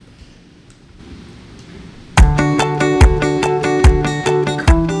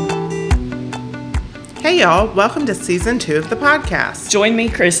Hey y'all, welcome to season 2 of the podcast. Join me,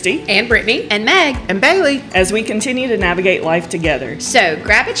 Christy, and Brittany, and Meg, and Bailey, as we continue to navigate life together. So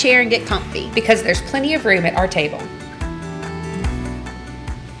grab a chair and get comfy, because there's plenty of room at our table.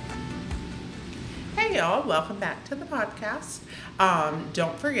 Hey y'all, welcome back to the podcast.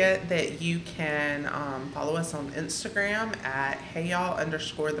 Don't forget that you can follow us on Instagram at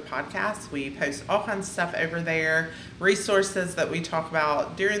heyyall_the podcast. We post all kinds of stuff over there, resources that we talk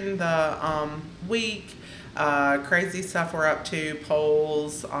about during the week, crazy stuff we're up to,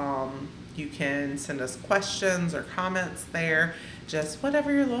 polls. You can send us questions or comments there, just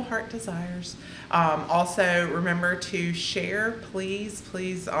whatever your little heart desires. Also, remember to share, please.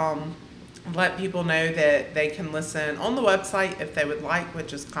 Let people know that they can listen on the website if they would like,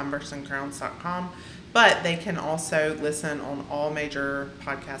 which is converseandcrowns.com, but they can also listen on all major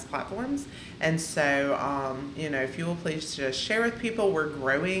podcast platforms. And so, if you will please just share with people. We're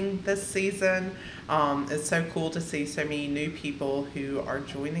growing this season. It's so cool to see so many new people who are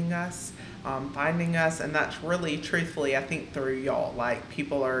joining us, finding us, and that's really, truthfully, I think through y'all. Like,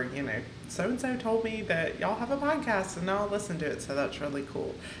 people are, so-and-so told me that y'all have a podcast and I'll listen to it, so that's really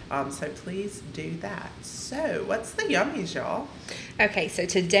cool. So please do that. So what's the yummies, y'all? Okay, so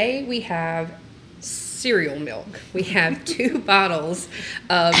today we have cereal milk. We have 2 bottles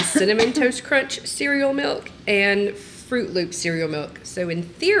of Cinnamon Toast Crunch cereal milk and Fruit Loop cereal milk. So in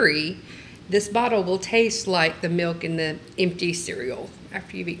theory, this bottle will taste like the milk in the empty cereal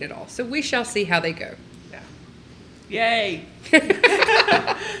after you've eaten it all. So we shall see how they go. Yeah. Yay!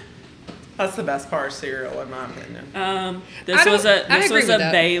 That's the best part of cereal, in my opinion. This was a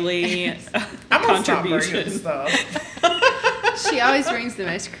that. Bailey contribution. Stuff. She always brings the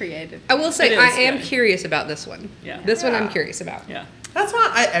most creative. I will say I am good. curious about this one. Yeah. This one I'm curious about. Yeah. That's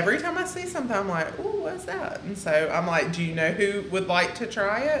why every time I see something, I'm like, ooh, what's that? And so I'm like, do you know who would like to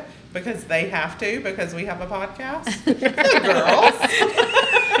try it? Because they have to, because we have a podcast. Girls.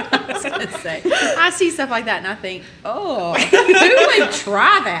 I was going to say, I see stuff like that and I think, oh, who would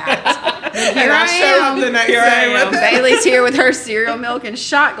try that? And here I show up the am. next day with it. Bailey's here with her cereal milk and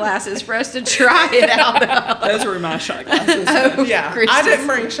shot glasses for us to try it out of. Those were my shot glasses. Yeah, Christy. I didn't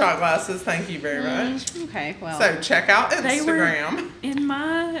bring shot glasses. Thank you very much. Okay, well. So check out They were, Instagram. in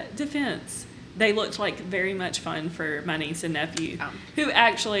my defense, they looked like very much fun for my niece and nephew, who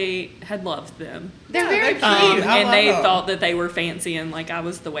actually had loved them. They're very cute. And they thought that they were fancy, and like I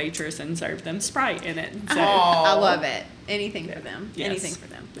was the waitress and served them Sprite in it. So, I love it. Anything for them. Yes. Anything for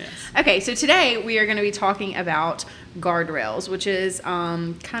them. Yes. Okay, so today we are going to be talking about Guardrails, which is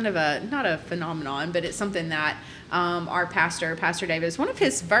kind of not a phenomenon, but it's something that our Pastor Davis, one of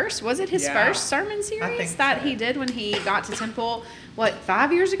his first, was it his first sermon series that he did when he got to Temple,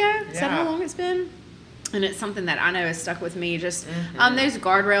 5 years ago? Is that how long it's been? And it's something that I know has stuck with me. Just those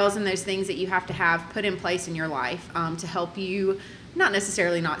guardrails and those things that you have to have put in place in your life to help you, not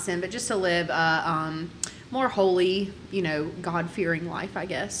necessarily not sin, but just to live a more holy, God-fearing life, I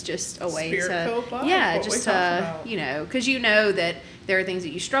guess. Just a way Spirit-filled life, just to, because you know that there are things that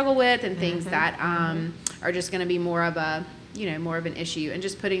you struggle with and things that are just going to be more of a, more of an issue. And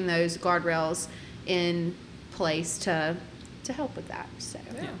just putting those guardrails in place to help with that. So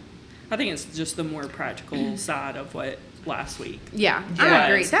I think it's just the more practical side of what last week. Yeah, I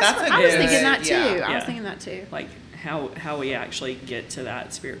agree. I was thinking that too. Yeah. I was thinking that too. Like how we actually get to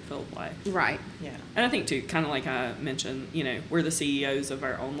that spirit-filled life. Right. Yeah. And I think too, kind of like I mentioned, we're the CEOs of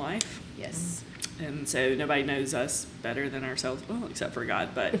our own life. Yes. And so nobody knows us better than ourselves, well, except for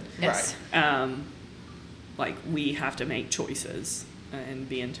God. But Yes. like we have to make choices and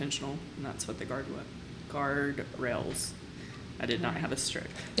be intentional, and that's what the guardrails. I did not have a stroke.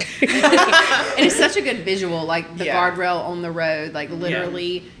 And it's such a good visual, like the guardrail on the road, like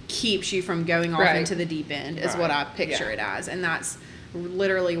literally keeps you from going off into the deep end is what I picture it as. And that's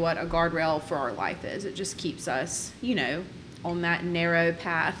literally what a guardrail for our life is. It just keeps us, on that narrow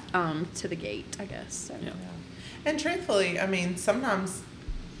path to the gate, I guess. So. Yeah. And truthfully, I mean, sometimes,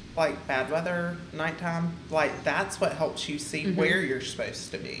 like bad weather, nighttime, like that's what helps you see where you're supposed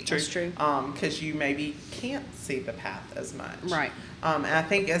to be. That's true. Because you maybe can't see the path as much. Right. And I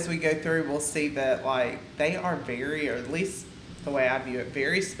think as we go through, we'll see that like they are very, or at least the way I view it,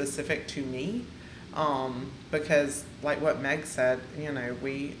 very specific to me. Because like what Meg said,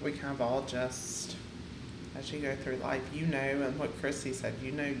 we kind of all just, as you go through life, and what Christy said,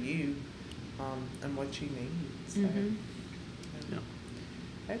 you, and what you need. So.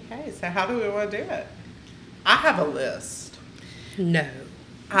 Okay, so how do we want to do it? I have a list. No.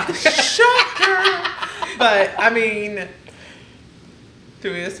 Shocker! But, I mean,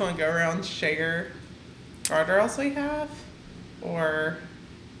 do we just want to go around and share guardrails we have? Or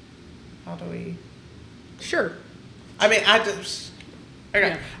how do we Sure. I mean, okay.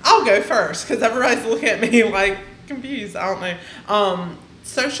 Yeah. I'll go first because everybody's looking at me like confused. I don't know.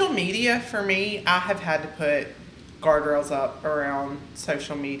 Social media for me, I have had to put guardrails up around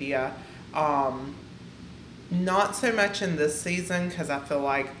social media. Not so much in this season because I feel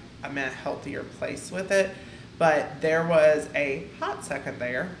like I'm in a healthier place with it. But there was a hot second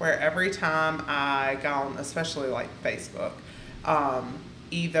there where every time I got on, especially like Facebook,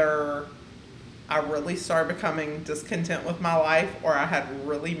 either I really started becoming discontent with my life or I had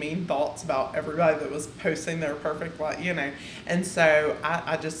really mean thoughts about everybody that was posting their perfect life, And so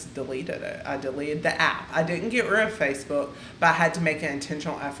I just deleted it. I deleted the app. I didn't get rid of Facebook, but I had to make an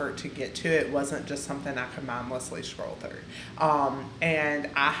intentional effort to get to it. It wasn't just something I could mindlessly scroll through. And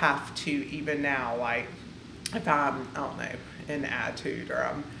I have to, even now, like, if I'm, I don't know, in attitude or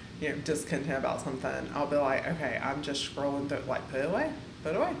I'm, discontent about something, I'll be like, okay, I'm just scrolling through, like, put it away.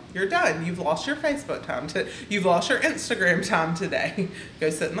 You're done. You've lost your Facebook time. You've lost your Instagram time today.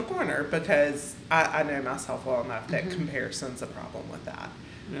 Go sit in the corner because I know myself well enough that comparison's a problem with that.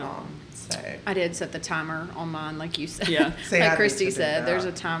 Yeah. So I did set the timer on mine, like you said. Yeah. See, I Like need Christy to do said, that. there's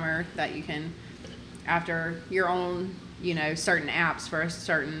a timer that you can, after your own, certain apps for a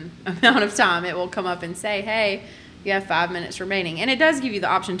certain amount of time, it will come up and say, hey, you have 5 minutes remaining. And it does give you the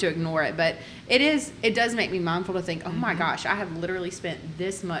option to ignore it, but it does make me mindful to think, oh my gosh, I have literally spent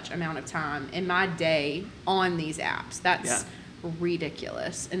this much amount of time in my day on these apps. That's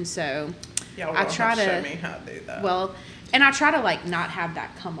ridiculous. And so I try to show me how to do that. Well, and I try to like not have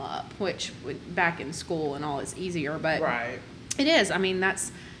that come up, which back in school and all is easier, but right. it is. I mean,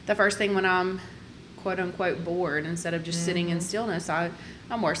 that's the first thing when I'm quote unquote bored. Instead of just sitting in stillness,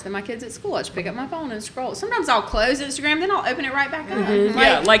 I'm worse than my kids at school. I just pick up my phone and scroll. Sometimes I'll close Instagram, then I'll open it right back up. I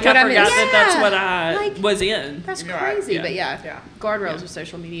forgot that that's what I like, was in. That's You're right. crazy. Yeah. But guardrails with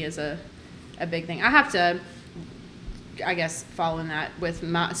social media is a big thing. I have to, I guess, following that with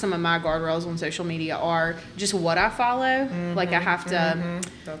some of my guardrails on social media are just what I follow. Like I have to,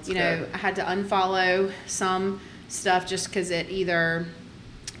 That's I had to unfollow some stuff just because it either,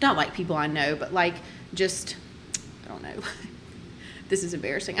 not like people I know, but like just, I don't know. This is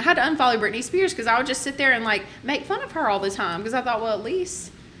embarrassing. I had to unfollow Britney Spears because I would just sit there and like make fun of her all the time because I thought, well, at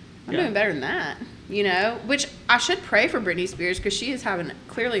least I'm doing better than that, which I should pray for Britney Spears because she is having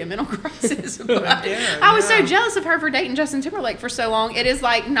clearly a mental crisis. But I was so jealous of her for dating Justin Timberlake for so long. It is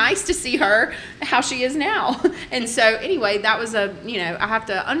like nice to see her how she is now. And so anyway, that was I have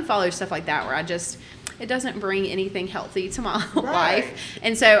to unfollow stuff like that where it doesn't bring anything healthy to my life.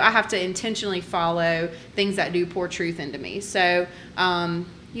 And so I have to intentionally follow things that do pour truth into me. So,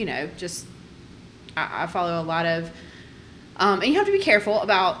 just I follow a lot of, and you have to be careful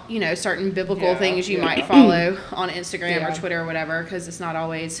about, certain biblical things you might follow on Instagram or Twitter or whatever, because it's not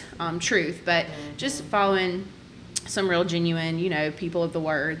always truth. But just following some real genuine, people of the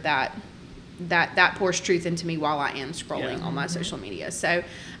word that pours truth into me while I am scrolling on my social media. So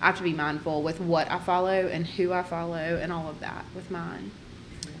I have to be mindful with what I follow and who I follow and all of that with mine.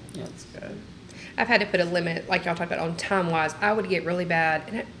 That's good. I've had to put a limit, like y'all talked about, on time-wise. I would get really bad,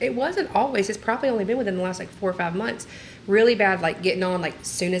 and it wasn't always. It's probably only been within the last, 4 or 5 months. Really bad, getting on, as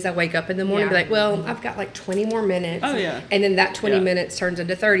soon as I wake up in the morning, be like, well, I've got, 20 more minutes. Oh, yeah. And then that 20 minutes turns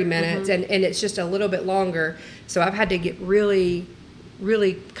into 30 minutes, and it's just a little bit longer. So I've had to get really,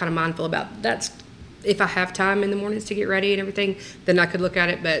 really kind of mindful about that's if I have time in the mornings to get ready and everything, then I could look at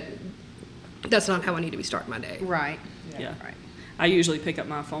it, but that's not how I need to be starting my day. Right. Yeah. Right. I usually pick up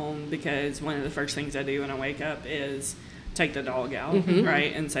my phone because one of the first things I do when I wake up is take the dog out,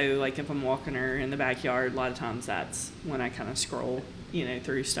 right? And so, if I'm walking her in the backyard, a lot of times that's when I kind of scroll,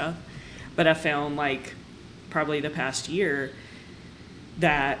 through stuff. But I found, probably the past year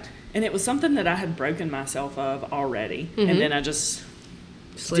that, and it was something that I had broken myself of already, and then I just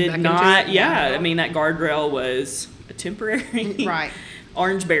Slid back did into not, it. I mean, that guardrail was a temporary Right.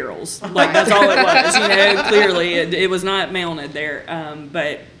 orange barrels. That's all it was, clearly it was not mounted there.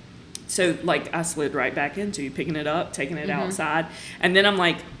 But so I slid right back into picking it up, taking it outside. And then I'm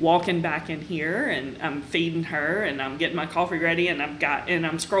walking back in here and I'm feeding her and I'm getting my coffee ready and I'm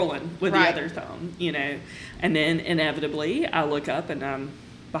scrolling with the other thumb, and then inevitably I look up and I'm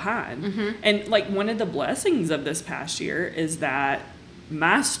behind. And one of the blessings of this past year is that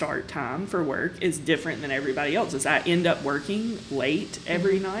my start time for work is different than everybody else's. I end up working late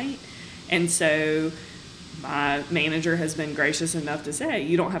every night. And so my manager has been gracious enough to say,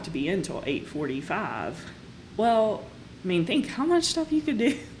 you don't have to be in until 8:45. Well, think how much stuff you could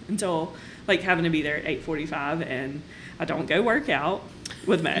do until having to be there at 8:45, and I don't go work out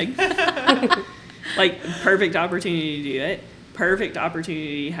with Meg. Perfect opportunity to do it. Perfect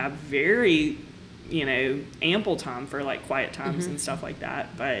opportunity to have very ample time for like quiet times and stuff like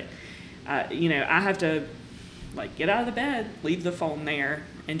that. But, I have to like get out of the bed, leave the phone there,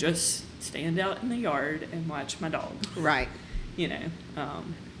 and just stand out in the yard and watch my dog. Right.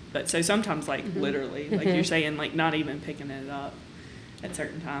 But so sometimes like literally, like you're saying, like not even picking it up at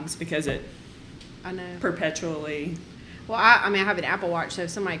certain times because it I know. perpetually. Well, I have an Apple Watch, so if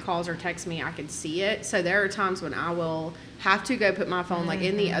somebody calls or texts me, I can see it. So there are times when I will have to go put my phone like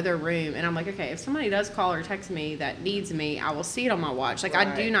in the other room, and I'm like, okay, if somebody does call or text me that needs me, I will see it on my watch. Like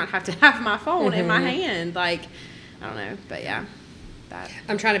I do not have to have my phone in my hand. Like I don't know, but yeah.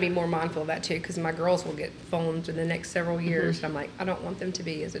 I'm trying to be more mindful of that too, because my girls will get phones in the next several years. And I'm like, I don't want them to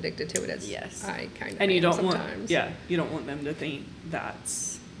be as addicted to it as I kind of. And you don't sometimes. you don't want them to think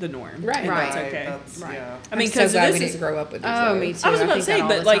that's the norm. Right. And Right. That's okay. Right. Yeah. I mean, I'm so because glad this we is. didn't grow up with these. Oh, though. me too. I was about to think say, that all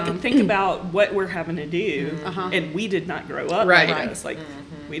but the like time. think about what we're having to do, and we did not grow up Right. like Right. this. Like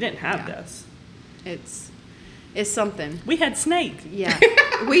we didn't have Yeah. this. It's something. We had Snake Yeah.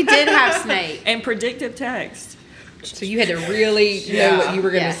 We did have Snake. and predictive text. So you had to really know what you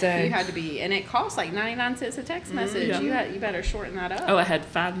were going to Yeah, say. you had to be, and it costs like 99 cents a text message. Yeah. You better shorten that up. Oh, I had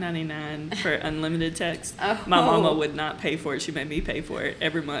 $5.99 for unlimited text. Oh. My mama would not pay for it. She made me pay for it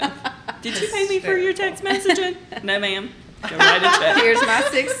every month. Did you pay me for your text messaging? No, ma'am. Go write a check. Here's my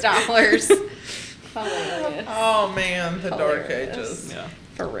 $6. Hilarious. Oh man, the dark Hilarious. ages. Yeah.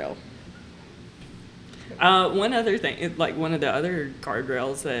 For real. One other thing, like one of the other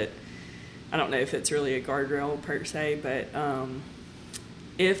guardrails that I don't know if it's really a guardrail per se, but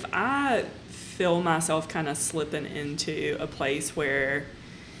if I feel myself kind of slipping into a place where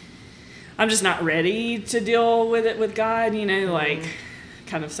I'm just not ready to deal with it with God, like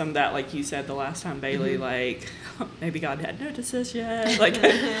kind of some of that, like you said the last time, Bailey, like maybe God hadn't noticed this yet, like,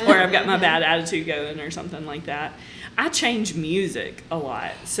 or I've got my bad attitude going or something like that. I change music a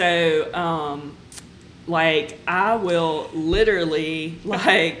lot. So, like I will literally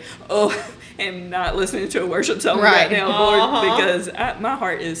am not listening to a worship song right now, Lord, because my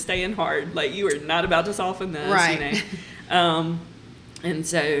heart is staying hard. Like you are not about to soften this, Right. And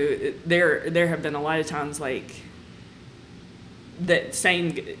so there have been a lot of times like that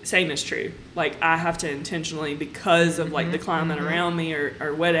same is true. Like I have to intentionally, because of like the climate around me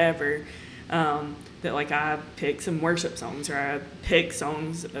or whatever, that like I pick some worship songs or I pick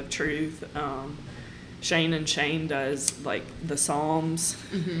songs of truth. Shane does like the Psalms,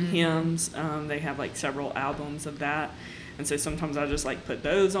 hymns. They have like several albums of that, and so sometimes I just like put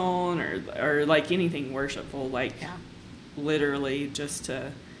those on or like anything worshipful, like literally just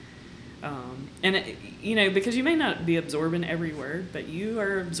to, and it, because you may not be absorbing every word, but you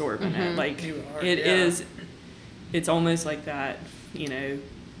are absorbing it. Like You are, it yeah. is, it's almost like that,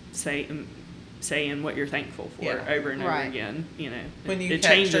 saying what you're thankful for over and over Right. again. When you it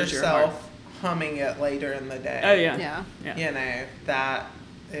catch changes your heart. yourself humming it later in the day. Oh yeah. Yeah. That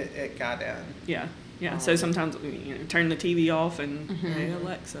it got in. Yeah. So sometimes turn the TV off and hey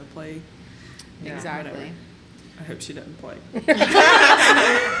Alexa, play. Yeah. Exactly. Whatever. I hope she doesn't play.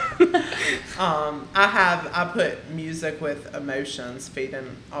 I put music with emotions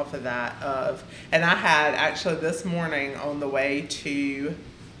feeding off of that and I had actually this morning on the way to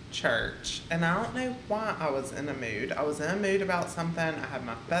church, and I don't know why I was in a mood. I was in a mood about something. I had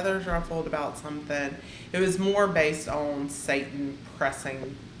my feathers ruffled about something. It was more based on Satan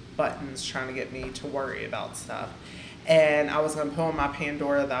pressing buttons trying to get me to worry about stuff. And I was going to put on my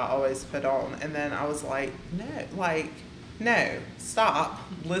Pandora that I always put on, and then I was like, no, stop,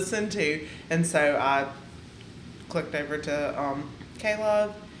 listen to. And so I clicked over to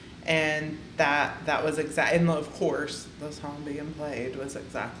Caleb, and that was exact. And of course, the song being played was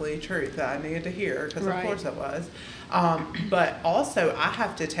exactly truth that I needed to hear, because of course it was. But also, I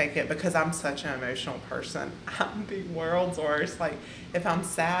have to take it because I'm such an emotional person. I'm the world's worst. Like, if I'm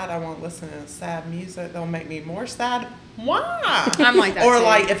sad, I won't listen to sad music. That'll make me more sad. Why? I'm like that Or too.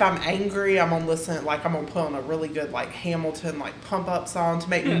 like, if I'm angry, I'm gonna listen. Like, I'm gonna put on a really good like Hamilton pump up song to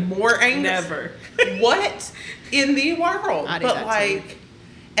make me more angry. Never. What in the world? I do But that like. too.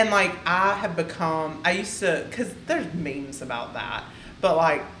 And, like, I have become, I used to, because there's memes about that, but,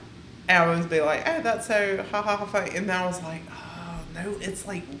 like, I would be like, oh, that's so ha ha ha funny. And then I was like, oh, no, it's,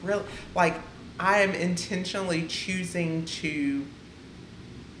 like, real. Like, I am intentionally choosing to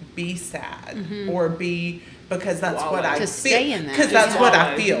be sad or be, because that's what I To feel. stay in that. Because that's what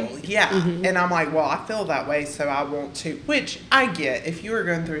I Wallow. feel, yeah. And I'm like, well, I feel that way, so I want to, which I get. If you are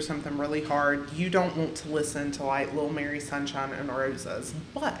going through something really hard, you don't want to listen to, like, Little Mary Sunshine and Roses.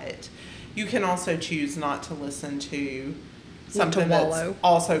 But you can also choose not to listen to something that's wallow.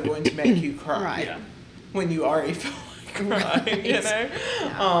 also going to make you cry. Right. Yeah. When you already feel like crying, you know?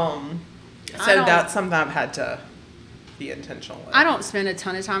 So that's something I've had to be intentional with. I don't spend a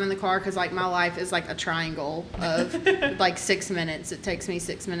ton of time in the car because, like, my life is like a triangle of like 6 minutes. It takes me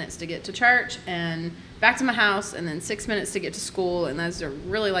 6 minutes to get to church and back to my house, and then 6 minutes to get to school, and those are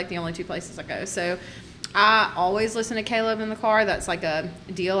really like the only 2 places I go. So I always listen to Caleb in the car. That's like a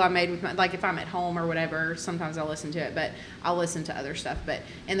deal I made with my, like, if I'm at home or whatever, sometimes I'll listen to it, but I'll listen to other stuff. But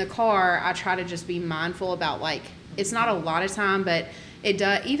in the car, I try to just be mindful about, like, it's not a lot of time, but it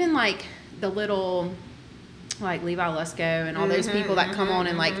does, even like the little, like Levi Lusko and all those people that come on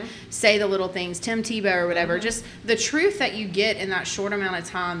and like say the little things, Tim Tebow or whatever, just the truth that you get in that short amount of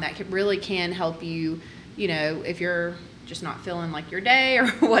time that really can help you, you know, if you're just not feeling like your day or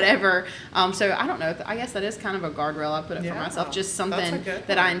whatever. So I don't know. I guess that is kind of a guardrail I put up for myself. Just something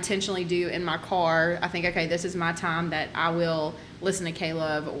that I intentionally do in my car. I think, okay, this is my time that I will listen to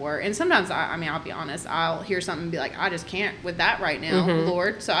Caleb, and sometimes I mean, I'll be honest, I'll hear something and be like, I just can't with that right now,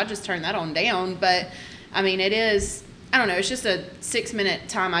 Lord. So I just turn that on down. But I mean, it is, I don't know, it's just a 6 minute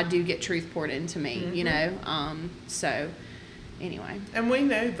time I do get truth poured into me, you know? So anyway. And we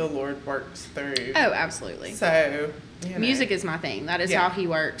know the Lord works through. Oh, absolutely. So, you know. Music is my thing. That is how he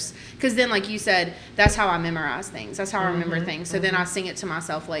works. Because then, like you said, that's how I memorize things. That's how I remember things. So then I sing it to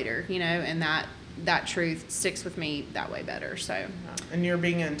myself later, you know, and that truth sticks with me that way better. So. And you're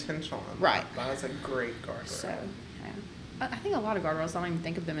being intentional. Right. That was a great guardrail. So, yeah. I think a lot of guardrails, I don't even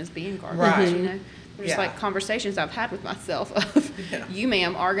think of them as being guardrails, right. You know. They're just like conversations I've had with myself of, you,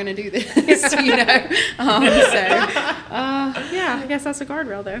 ma'am, are going to do this, you know. I guess that's a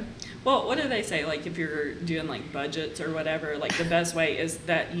guardrail, though. Well, what do they say? Like, if you're doing, like, budgets or whatever, like, the best way is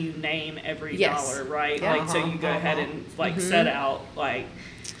that you name every dollar, right? Yeah. Like, so you go ahead and, like, set out, like,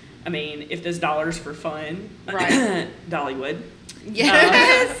 I mean, if this dollar's for fun, right. Dollywood.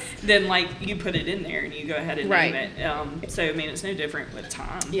 Yes. Then, like, you put it in there and you go ahead and name it. So, I mean, it's no different with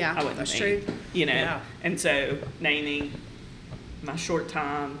time. Yeah, I wouldn't that's think, true. You know? Yeah. And so, naming my short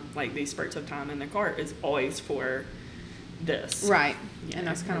time, like, these spurts of time in the car is always for this. Right. Yeah. And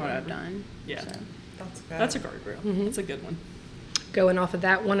that's kind of what I've done. Yeah. So. That's good. That's a guardrail. That's a good one. Going off of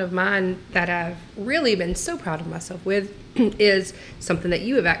that, one of mine that I've really been so proud of myself with is something that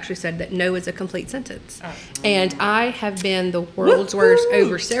you have actually said, that no is a complete sentence. And I have been the world's worst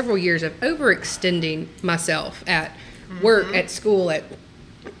over several years of overextending myself at work, at school, at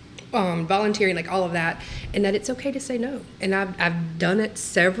volunteering, like all of that, and that it's okay to say no. And I've done it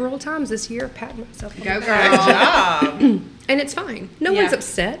several times this year, patting myself on the back. Good job. And it's fine. No one's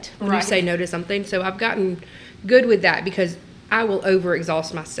upset when you say no to something. So I've gotten good with that, because I will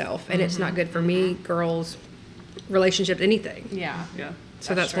overexhaust myself, and it's not good for me, girls, relationships, anything. Yeah. Yeah.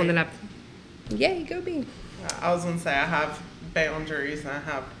 So that's one that yay, go me. I was going to say, I have boundaries, and I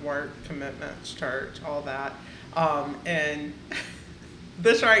have work commitments, church, all that. And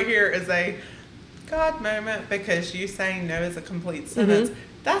this right here is a God moment, because you saying no is a complete sentence.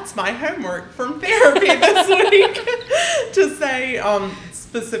 That's my homework from therapy this week, to say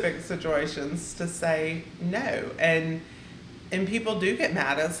specific situations, to say no. And people do get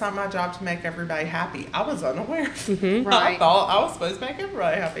mad. It's not my job to make everybody happy. I was unaware. I thought I was supposed to make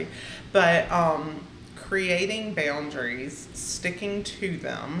everybody happy. But creating boundaries, sticking to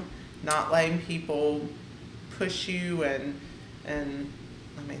them, not letting people push you and I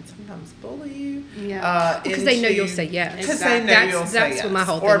mean, sometimes bully you. Yeah. Because they know you'll say yes. Because they know you'll say yes. That's what my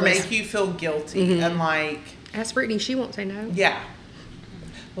whole thing or was. make you feel guilty. And like... Ask Brittany, she won't say no. Yeah.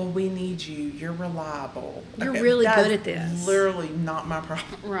 Well, we need you. You're reliable. You're really good at this. Literally not my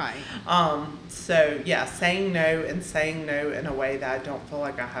problem. Right. So yeah, saying no in a way that I don't feel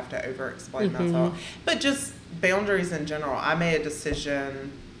like I have to over-explain myself. But just boundaries in general. I made a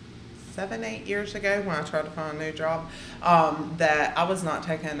decision 7-8 years ago when I tried to find a new job, that I was not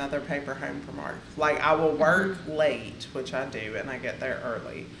taking another paper home from work. Like, I will work late, which I do, and I get there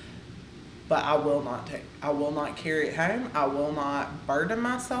early. But I will not carry it home. I will not burden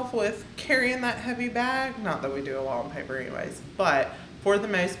myself with carrying that heavy bag. Not that we do a lot on paper anyways. But for the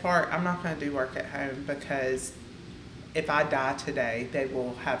most part, I'm not going to do work at home, because if I die today, they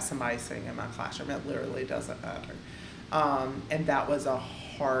will have somebody sitting in my classroom. It literally doesn't matter. And that was a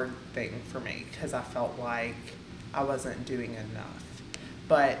hard thing for me, because I felt like I wasn't doing enough.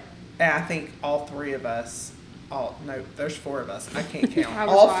 And I think all three of us, no, there's 4 of us. I can't count.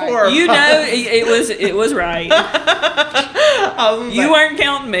 All 4 of us. You know, it was right. You weren't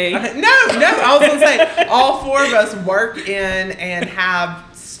counting me. No, I was going to say, all 4 of us work in and have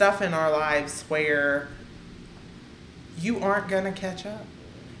stuff in our lives where you aren't going to catch up.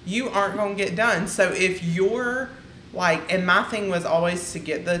 You aren't going to get done. So if you're like, and my thing was always to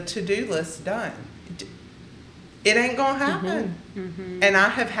get the to-do list done. it ain't gonna happen. And I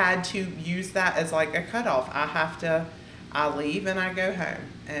have had to use that as like a cutoff. I leave and I go home,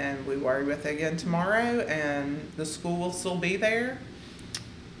 and we worry with it again tomorrow, and the school will still be there,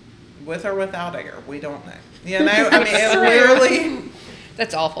 with or without air. We don't know. You know, I mean, it literally.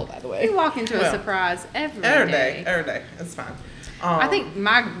 That's awful, by the way. You walk into a surprise every day. Every day. It's fine. I think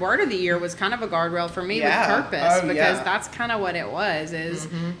my word of the year was kind of a guardrail for me with purpose, because that's kind of what it was, is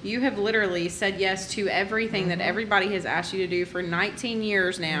you have literally said yes to everything that everybody has asked you to do for 19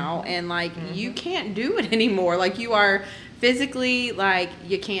 years now, and like you can't do it anymore. Like you are physically, like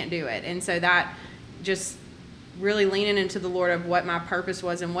you can't do it. And so that just really leaning into the Lord of what my purpose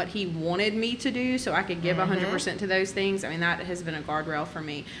was and what he wanted me to do so I could give 100% to those things. I mean, that has been a guardrail for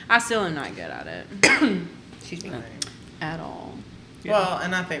me. I still am not good at it. Excuse me. At all. Yeah. Well,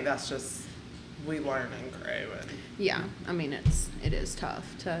 and I think that's just, we learn and grow. And Yeah, I mean, it is tough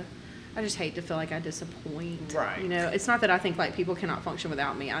to, I just hate to feel like I disappoint. Right. You know, it's not that I think like people cannot function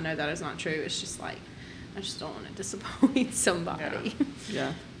without me. I know that is not true. It's just like, I just don't want to disappoint somebody.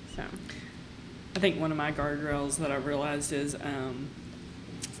 Yeah. So. I think one of my guardrails that I've realized is,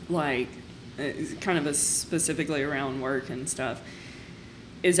 like, it's kind of specifically around work and stuff,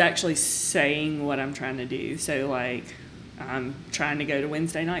 is actually saying what I'm trying to do. So, like, I'm trying to go to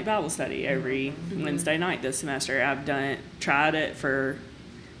Wednesday night Bible study every Wednesday night this semester. I've tried it for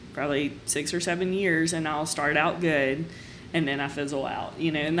probably 6 or 7 years, and I'll start out good, and then I fizzle out,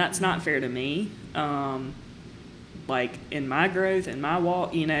 you know, and that's not fair to me. Like, in my growth, in my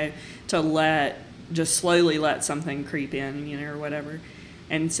walk, you know, to just slowly let something creep in, you know, or whatever.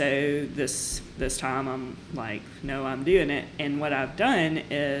 And so this time I'm like, no, I'm doing it. And what I've done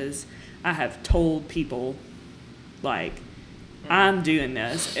is I have told people, like, I'm doing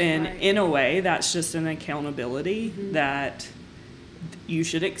this. And in a way, that's just an accountability that you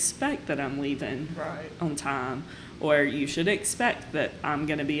should expect that I'm leaving on time. Or you should expect that I'm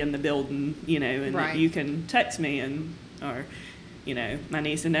going to be in the building, you know, and that you can text me, or, you know, my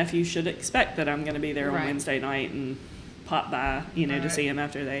niece and nephew should expect that I'm going to be there on Wednesday night and pop by, you know, to see them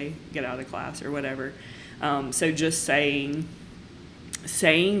after they get out of class or whatever. So just saying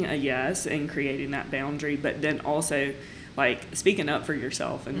a yes and creating that boundary, but then also, like, speaking up for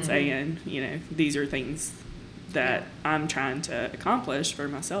yourself and saying, you know, these are things that I'm trying to accomplish for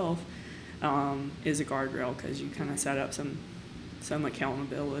myself. Is a guardrail, because you kind of set up some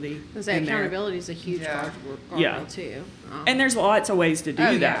accountability. Accountability is a huge guardrail too. And there's lots of ways to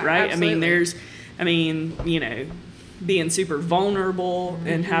do that, right? Absolutely. I mean, you know, being super vulnerable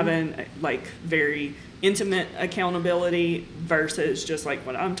and having like very intimate accountability versus just like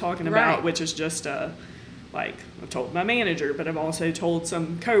what I'm talking about, which is just like I've told my manager, but I've also told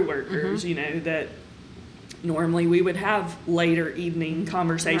some coworkers, you know, that normally we would have later evening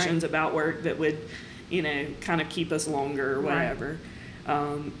conversations about work that would, you know, kind of keep us longer or whatever.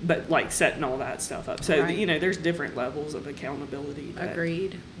 But like setting all that stuff up. So, you know, there's different levels of accountability.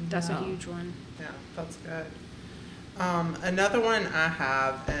 Agreed. That's a huge one. Yeah, that's good. Another one I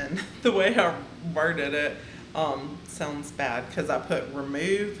have, and the way I worded it sounds bad because I put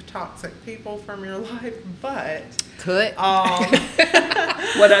remove toxic people from your life, but Cut.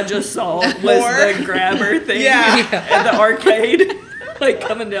 What I just saw was the grabber thing at the arcade, like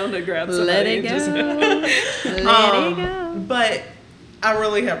coming down to grab somebody. Let it go. Let it go. But I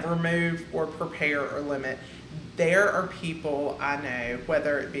really have remove or prepare or limit. There are people I know,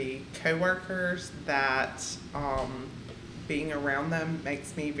 whether it be coworkers, that being around them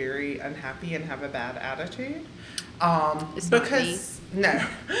makes me very unhappy and have a bad attitude. Because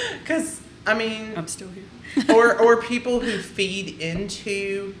I mean, I'm still here. or people who feed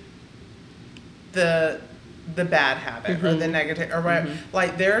into the bad habit or the negative or whatever.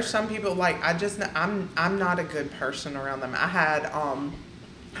 Like there are some people, like I'm not a good person around them. I had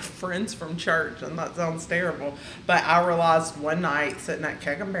friends from church, and that sounds terrible, but I realized one night sitting at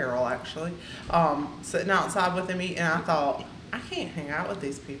Keg and Barrel, actually, sitting outside with them eating, and I thought, I can't hang out with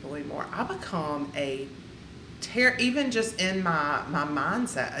these people anymore. I become even just in my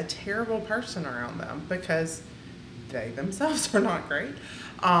mindset, a terrible person around them because they themselves are not great.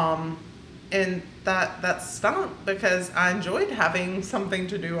 And that stunk because I enjoyed having something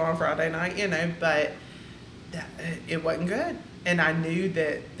to do on Friday night, you know, but it wasn't good. And I knew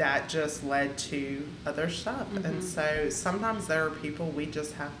that just led to other stuff. And so sometimes there are people we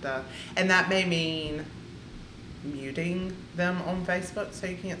just have to, and that may mean muting them on Facebook so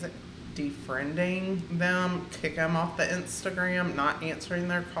you can't, defriending them, kick them off the Instagram, not answering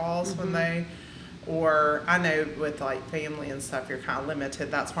their calls when they, or I know with like family and stuff, you're kind of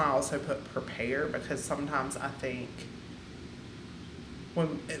limited. That's why I also put prepare, because sometimes I think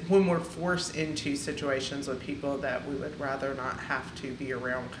when we're forced into situations with people that we would rather not have to be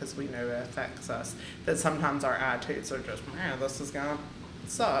around because we know it affects us, that sometimes our attitudes are just, man, this is gonna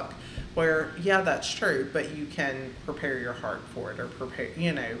suck. Where, yeah, that's true, but you can prepare your heart for it, or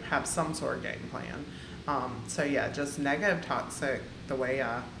have some sort of game plan. So yeah, just negative toxic, the way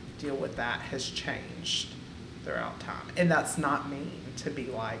I deal with that has changed throughout time. And that's not mean to be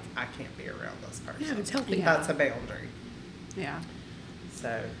like, I can't be around this person. No, it's healthy. Yeah. That's a boundary. Yeah.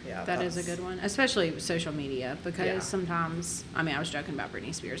 So yeah, That is a good one, especially with social media, because Yeah. sometimes, I mean, I was joking about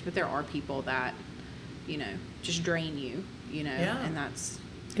Britney Spears, but there are people that, just drain you, Yeah. and that's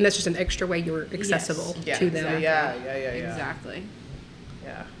And that's just an extra way you're accessible Yeah. to them. Exactly. Yeah. exactly.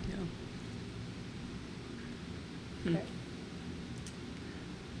 Yeah. Hmm. Okay.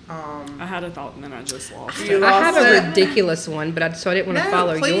 I had a thought and then I just lost You it. I have lost a it? ridiculous one, but so I didn't want to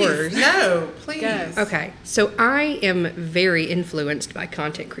follow please. yours. No, please. Go. Okay, so I am very influenced by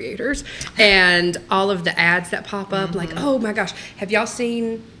content creators and all of the ads that pop up. Like, oh my gosh, have y'all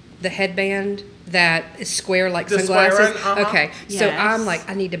seen the headband that is square like The square sunglasses? one? Uh-huh. Okay, so Yes. I'm like,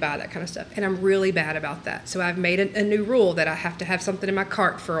 I need to buy that kind of stuff, and I'm really bad about that. So I've made a new rule that I have to have something in my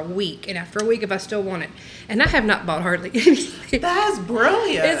cart for a week, and after a week, if I still want it, and I have not bought hardly anything. That's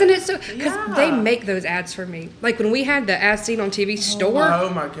brilliant. Isn't it so? Because Yeah. they make those ads for me. Like when we had the As Seen on TV store. Oh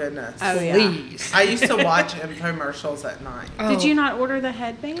my goodness. Oh, yeah. Please. I used to watch infomercials at night. Did you not order the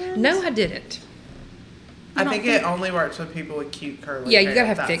headband? No, I didn't. I think it only works with people with cute curly Yeah, hair. you gotta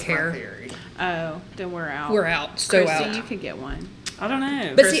have That's thick my hair. theory. Oh, then we're out. We're out. So Christy, out. you could get one. I don't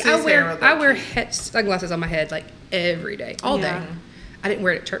know. But see, I Christy's hair wear would I look wear cute. sunglasses on my head like every day, all Yeah. day. I didn't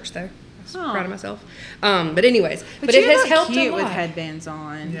wear it at church though. I was Oh. proud of myself. But anyways, but you it has look helped cute a lot. with headbands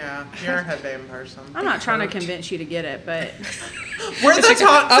on. Yeah, you're a headband person. I'm not trying to convince you to get it, but We're the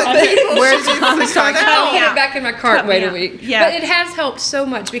toxic people. We're She needs I'm to sorry. cut I'll out. put Yeah. it back in my cart. Cut Wait me a out. week. Yeah. But it has helped so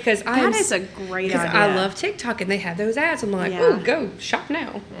much because that is a great because idea. I love TikTok and they have those ads. I'm like, Yeah. oh, go shop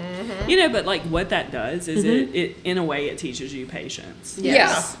now. But like what that does is it in a way it teaches you patience.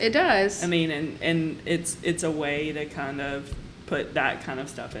 Yes. It does. I mean, and it's a way to kind of put that kind of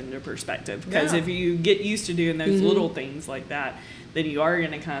stuff into perspective. Because Yeah. if you get used to doing those little things like that, then you are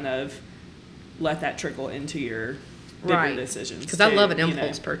going to kind of let that trickle into your bigger Right. decisions. Because I too, love an you know.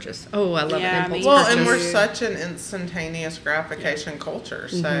 impulse purchase. Oh, I love Yeah, an impulse me Well, purchase. and we're Dude. such an instantaneous gratification culture,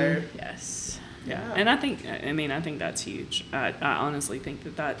 so yes. Yeah, Yeah. and I think that's huge. I honestly think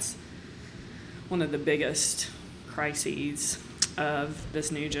that that's one of the biggest crises of this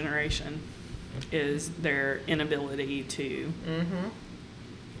new generation is their inability to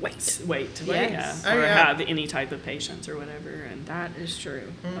wait, Yes. Oh, or yeah. have any type of patience or whatever. And That is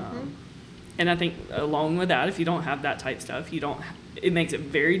true. and I think along with that, if you don't have that type stuff, it makes it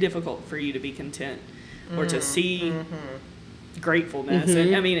very difficult for you to be content or to see gratefulness.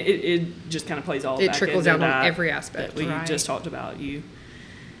 And I mean, it just kind of plays all It back trickles into down on that every aspect. that we Right. just talked about. You're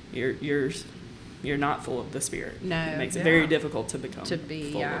not full of the Spirit. No. It makes it Yeah. very difficult to become To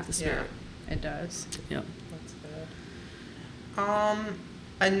be, full yeah. of the Spirit. It does. Yep. that's good.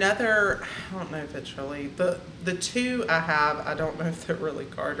 Another, I don't know if it's really the two I have. I don't know if they're really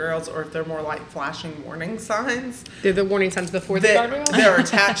guardrails or if they're more like flashing warning signs. They're the warning signs before the that guardrails? they're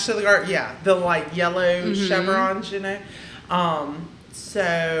attached to the guard. Yeah, the like yellow chevrons,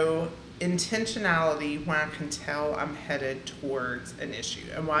 So intentionality when I can tell I'm headed towards an issue.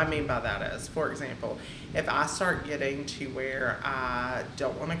 And what I mean by that is, for example, if I start getting to where I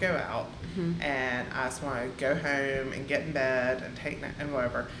don't want to go out and I just want to go home and get in bed and take and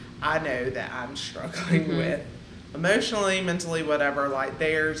whatever, I know that I'm struggling with emotionally, mentally, whatever, like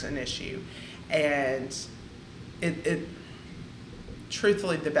there's an issue. And it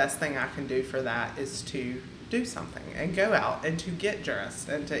truthfully, the best thing I can do for that is to do something and go out and to get dressed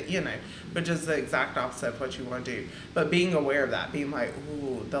and to, which is the exact opposite of what you want to do. But being aware of that, being like,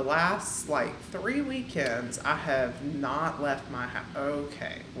 ooh, the last 3 weekends, I have not left my house.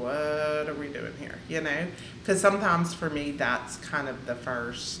 Okay, what are we doing here? Because sometimes for me, that's kind of the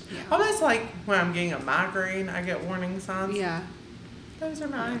first, almost like when I'm getting a migraine, I get warning signs. Yeah. Those are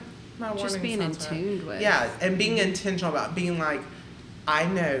my warning signs. Just being in right? tune with. Yeah, and being intentional about being like, I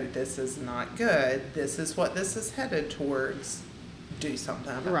know this is not good. This is what this is headed towards. Do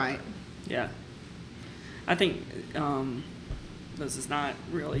something about Right. it. Yeah. I think this is not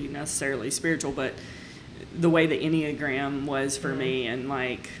really necessarily spiritual, but the way the Enneagram was for me and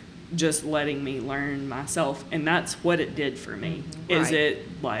just letting me learn myself, and that's what it did for me. Is Right. it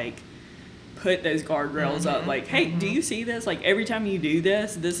put those guardrails up, hey, do you see this? Every time you do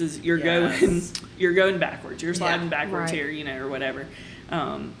this is you're Yes. going backwards. You're sliding Yeah. backwards Right. here, or whatever.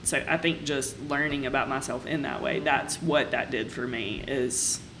 So I think just learning about myself in that way, that's what that did for me,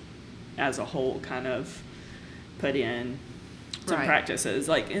 is as a whole kind of put in some Right. practices.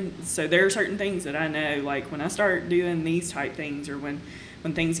 Like, and so there are certain things that I know, like when I start doing these type things, or when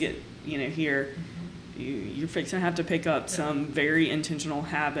things get, here, you're fixing to have to pick up some very intentional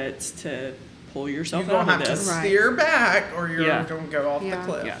habits to pull yourself You're out going of to have to this. Right. steer back, or you're Yeah. going to go off Yeah. the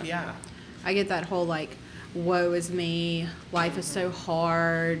cliff. Yeah. Yeah. I get that whole like, woe is me, life is so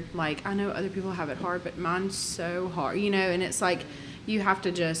hard. Like, I know other people have it hard, but mine's so hard, and it's like you have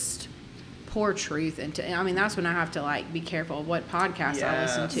to just pour truth into. I mean, that's when I have to like be careful of what podcasts I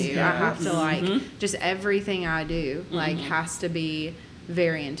listen to. Yes, I have to like Mhm. just everything I do like has to be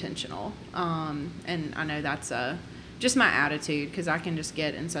very intentional. And I know that's just my attitude, because I can just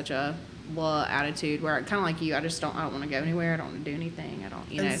get in such a blah attitude where kind of like you, I don't want to go anywhere. I don't want to do anything. I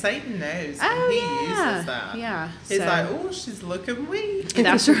don't, And Satan knows, Oh, and he yeah. uses that. Yeah. He's So- like, oh, she's looking weak.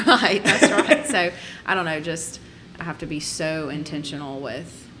 That's right. That's right. So I don't know, just I have to be so intentional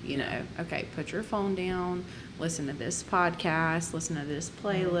with, okay, put your phone down, listen to this podcast, listen to this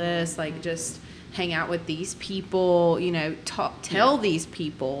playlist, like just hang out with these people, tell these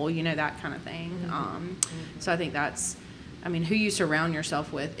people, that kind of thing. So I think that's, who you surround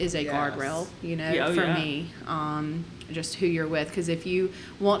yourself with is a Yes. guardrail, Yeah, oh, for yeah. me. Just who you're with, because if you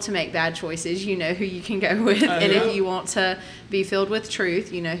want to make bad choices, you know who you can go with, and yeah. if you want to be filled with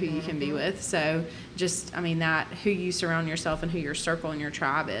truth, you know who you can be with. So just, that who you surround yourself and who your circle and your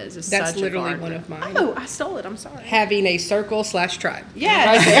tribe is That's such literally a guardrail. one of mine. Oh, I stole it. I'm sorry. Having a circle/tribe.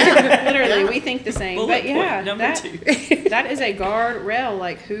 Yeah, literally, we think the same. Bullet But yeah, point number that, 2. that is a guardrail.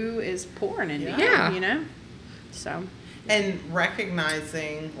 Like, who is pouring into Yeah. you, So. And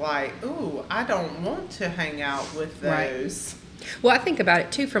recognizing, like, ooh, I don't want to hang out with Right. those Well, I think about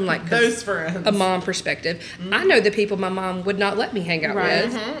it too from like those friends. a mom perspective. I know the people my mom would not let me hang out Right.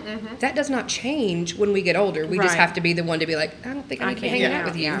 with. That does not change when we get older. We just Right. have to be the one to be like, I don't think I I need to be can't hanging hang out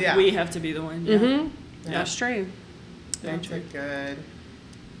with you. out. Yeah. We have to be the one. Yeah. Mm-hmm. Yeah. That's true. Very That's a true. good.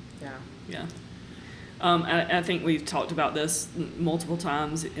 Yeah. Yeah. I think we've talked about this multiple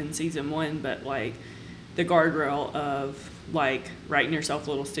times in season 1, but like the guardrail of like writing yourself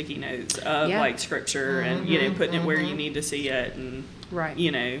little sticky notes of Yeah. like scripture and, putting it where you need to see it, and, Right.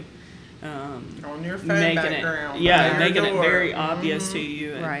 On your phone making background. it, yeah, by your making it door. very obvious to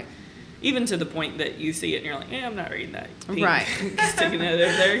you. And Right. even to the point that you see it and you're like, I'm not reading that. Pink Right. sticky note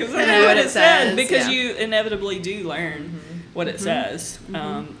over there because I I know what it says. Because yeah. you inevitably do learn what it says.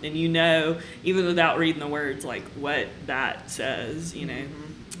 And even without reading the words, like what that says,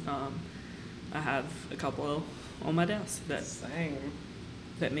 I have a couple on my desk Same.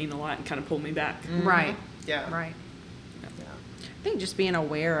 that mean a lot and kind of pull me back. Right. Yeah. Right. Yeah. I think just being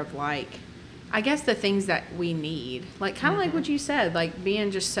aware of like, I guess the things that we need, like kind of like what you said, like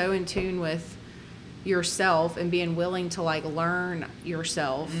being just so in tune with yourself and being willing to like learn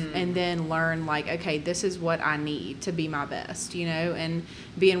yourself and then learn like, okay, this is what I need to be my best, and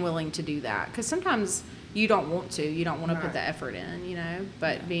being willing to do that. Because sometimes you don't want to put Right. the effort in,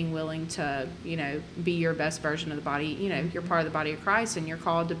 but being willing to, be your best version of the body, you're part of the body of Christ and you're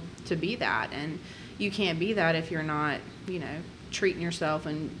called to be that. And you can't be that if you're not, treating yourself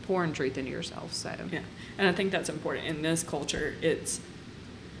and pouring truth into yourself. So Yeah, and I think that's important in this culture. It's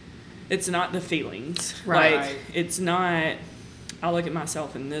not the feelings, Right. Like it's not. I look at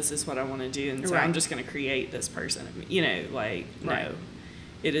myself and this is what I want to do, and so Right. I'm just going to create this person. Right. No,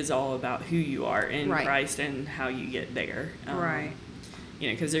 it is all about who you are in Right. Christ and how you get there. Right.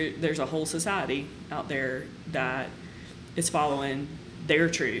 Because there's a whole society out there that is following their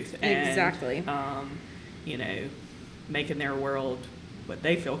truth and Exactly. making their world what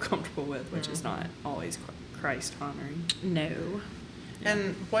they feel comfortable with, which is not always Christ honoring. No.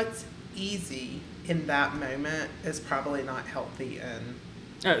 And what's easy in that moment is probably not healthy and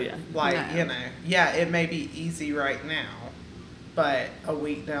Oh yeah, like, No. it may be easy right now, but a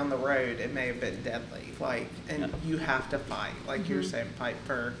week down the road it may have been deadly. Like, and Yeah. you have to fight, like you're saying, fight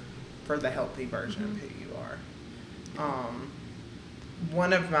for the healthy version of who you are.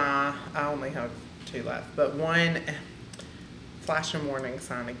 One of my, I only have 2 left, but one, flashing warning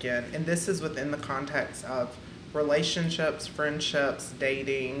sign again, and this is within the context of relationships, friendships,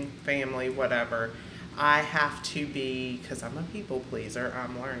 dating, family, whatever. I have to be, because I'm a people pleaser,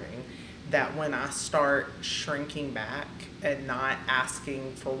 I'm learning that when I start shrinking back and not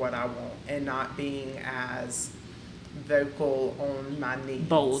asking for what I want and not being as vocal on my needs.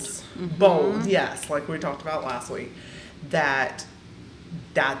 Bold, yes, like we talked about last week,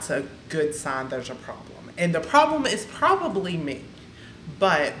 that's a good sign there's a problem. And the problem is probably me.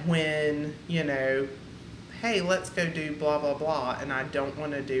 But when, hey, let's go do blah, blah, blah, and I don't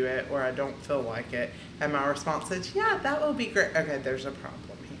want to do it or I don't feel like it, and my response is, yeah, that will be great. Okay, there's a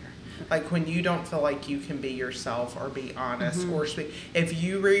problem here. Like when you don't feel like you can be yourself or be honest or speak. If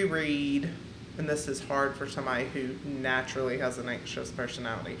you reread, and this is hard for somebody who naturally has an anxious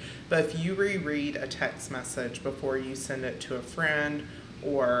personality, but if you reread a text message before you send it to a friend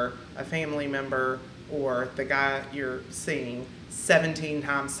or a family member or the guy you're seeing 17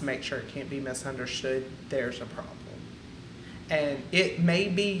 times to make sure it can't be misunderstood, there's a problem. And it may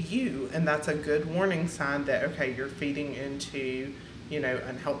be you, and that's a good warning sign that, okay, you're feeding into,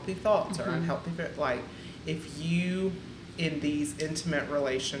 unhealthy thoughts or unhealthy, like, if you, in these intimate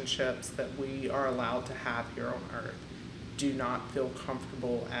relationships that we are allowed to have here on earth, do not feel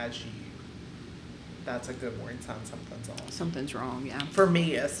comfortable as you, that's a good warning sign something's off. Something's wrong, yeah. For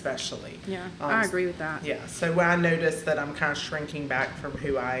me, especially. Yeah, I agree with that. Yeah, so when I notice that I'm kind of shrinking back from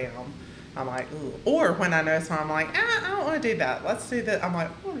who I am, I'm like, ooh. Or when I notice I'm like, I don't want to do that. Let's do that. I'm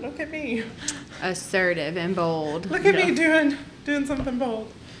like, oh, look at me. Assertive and bold. Look at me doing something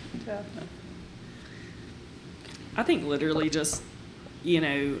bold. Yeah. I think literally just,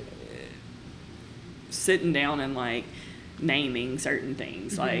 sitting down and like naming certain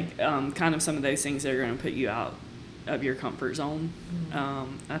things, like kind of some of those things that are going to put you out of your comfort zone,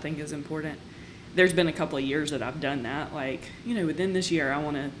 I think is important. There's been a couple of years that I've done that. Like, within this year, I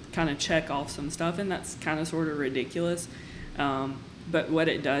want to kind of check off some stuff, and that's kind of sort of ridiculous. But what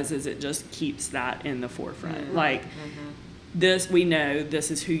it does is it just keeps that in the forefront. Like, this, we know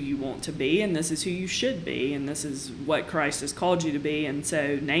this is who you want to be, and this is who you should be, and this is what Christ has called you to be. And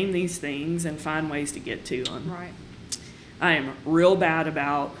so name these things and find ways to get to them. Right. I am real bad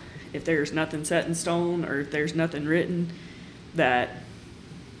about if there's nothing set in stone or if there's nothing written that,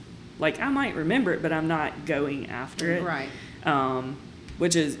 like, I might remember it, but I'm not going after it. Right.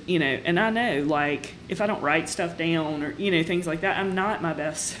 Which is, and I know, like, if I don't write stuff down or, things like that, I'm not my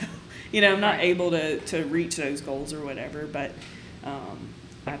best. I'm not able to reach those goals or whatever. But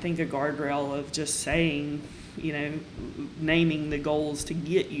I think a guardrail of just saying, naming the goals to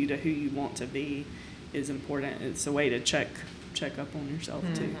get you to who you want to be is important. It's a way to check up on yourself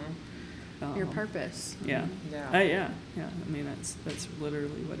too. Your purpose. Yeah. Yeah. Yeah. I mean, that's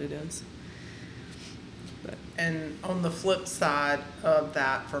literally what it is. But And on the flip side of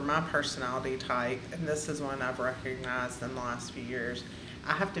that, for my personality type, and this is one I've recognized in the last few years,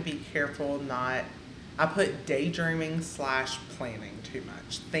 I have to be careful I put daydreaming / planning too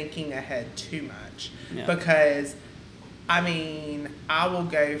much, thinking ahead too much. Yeah. Because, I will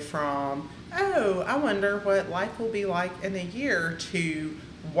go from, I wonder what life will be like in a year, to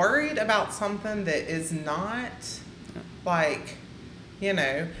worried about something that is not, like,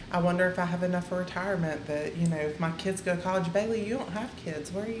 I wonder if I have enough for retirement that, if my kids go to college. Bailey, you don't have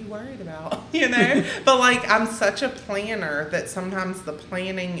kids. What are you worried about? But, like, I'm such a planner that sometimes the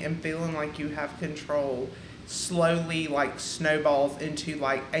planning and feeling like you have control slowly, like, snowballs into,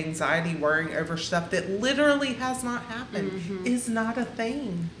 like, anxiety, worrying over stuff that literally has not happened, is not a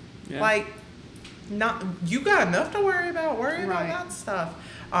thing. Yeah. Like, you got enough to worry about Right. that stuff.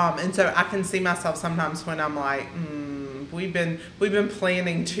 And so I can see myself sometimes when I'm like, we've been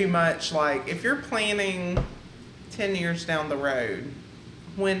planning too much. Like, if you're planning 10 years down the road,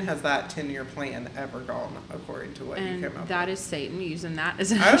 when has that 10-year plan ever gone according to what you came up with? That is Satan using that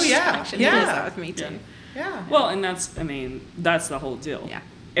as an Oh, yeah. distraction. He does Yeah. that with me too. Yeah. well, and that's the whole deal. Yeah.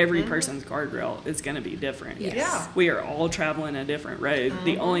 Every person's guardrail is going to be different. Yes. Yeah. We are all traveling a different road.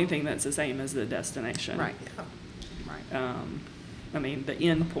 The only thing that's the same is the destination. Right. Yeah. Right. The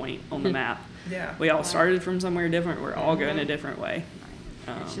end point on the map. Yeah. We all started from somewhere different. We're all going a different way.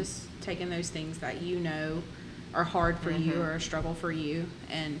 It's just taking those things that are hard for you or a struggle for you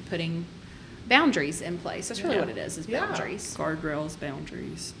and putting boundaries in place. That's really Yeah. what it is Yeah. boundaries. Guardrails,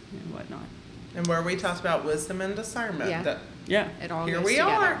 boundaries, and whatnot. And where we talked about wisdom and discernment. Yeah. That Yeah. It all here goes we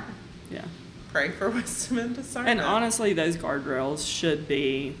together. are. Yeah. Pray for wisdom and discernment. And honestly, those guardrails should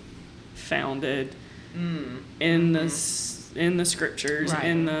be founded in the scriptures, Right.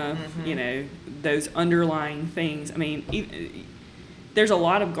 in the those underlying things. There's a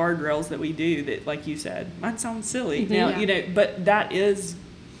lot of guardrails that we do that, like you said, might sound silly now, Yeah. but that is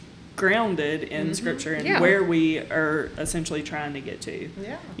grounded in scripture and Yeah. where we are essentially trying to get to.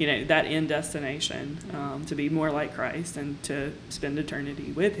 Yeah. That end destination, to be more like Christ and to spend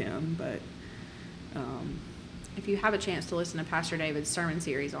eternity with Him. But If you have a chance to listen to Pastor David's sermon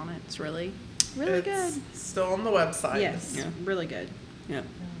series on it, it's really, really It's good. still on the website. Yes, Yeah. really good. yeah.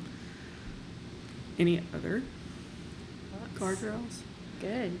 Any other guardrails?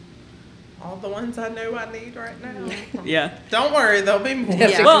 Good. all the ones I know I need right now. Yeah. Don't worry, there'll be more.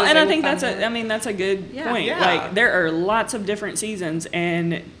 Yeah. Well, and I We'll think find that's a good Yeah. point. Yeah. Like there are lots of different seasons,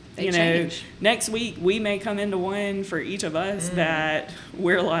 and They you know, change. next week we may come into one for each of us that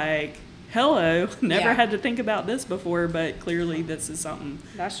we're like, hello, never Yeah. had to think about this before, but clearly this is something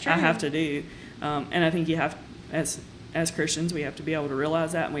That's true. I have to do. And I think you have, as Christians, we have to be able to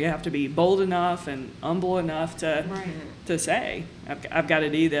realize that, and we have to be bold enough and humble enough to Right. to say, I've got to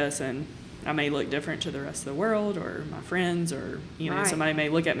do this, and I may look different to the rest of the world or my friends, or Right. somebody may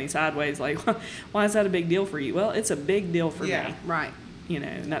look at me sideways like, why is that a big deal for you? Well, it's a big deal for Yeah. me, Right.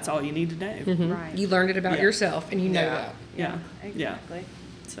 and that's all you need to know. Mhm. Right. You learned it about Yeah. yourself, and you know Yeah. that. Yeah, Exactly.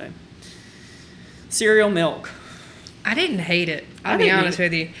 So, cereal milk. I didn't hate it. I I'll be didn't honest either.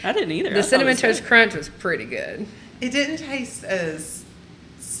 with you. I didn't either. I The thought it Cinnamon was Toast good. Crunch was pretty good. It didn't taste as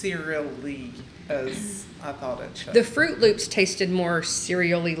cereal-y as I thought it should. The Fruit Loops tasted more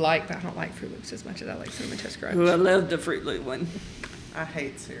cereal-y like, but I don't like Fruit Loops as much as I like Cinnamon Toast Crunch. Ooh, I love the Fruit Loop one. I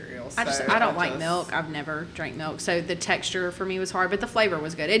hate cereal. I so don't like just- milk. I've never drank milk, so the texture for me was hard, but the flavor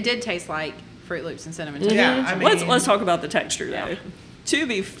was good. It did taste like Fruit Loops and cinnamon toast. Yeah, I mean, Let's talk about the texture though. Yeah. To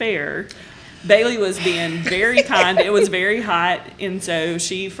be fair, Bailey was being very kind. It was very hot, and so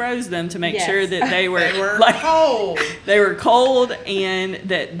she froze them to make Yes. sure that they were they were cold. they were cold and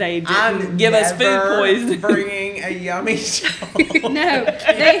that they didn't I'm give us food never poisoning. Bringing a yummy show. No,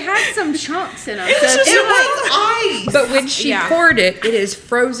 they had some chunks in them. It was ice. But when she Yeah. poured it, it is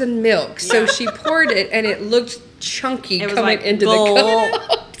frozen milk. So she poured it, and it looked chunky It was coming like into the gulp.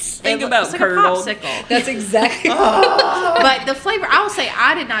 cup. Think It about looks like curdled. a popsicle. That's exactly. But the flavor, I will say,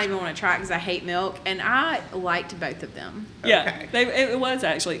 I did not even want to try it because I hate milk, and I liked both of them. Yeah, Okay. it was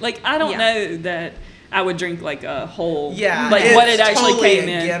actually like I don't Yeah. know that I would drink like a whole Yeah, like it's what it actually totally came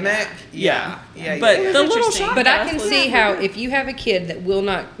a in. Gimmick. Yeah. Yeah. But yeah. the little interesting. shot But I glass can was- see how if you have a kid that will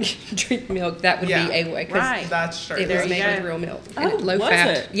not drink milk, that would Yeah. be a way. 'Cause Right. That's true. It There was you made go. with real milk Oh, and low was fat.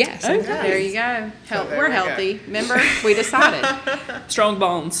 it? Yes. Okay. There you go. there We're we go. healthy. Remember, we decided. strong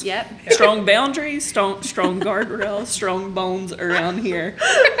bones. Yep. Strong boundaries, strong guardrails, strong bones around here.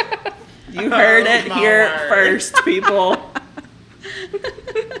 You heard it my here word. first, people.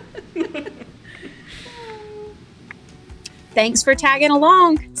 Thanks for tagging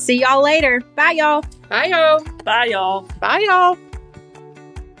along. See y'all later. Bye, y'all. Bye, y'all. Bye, y'all. Bye, y'all.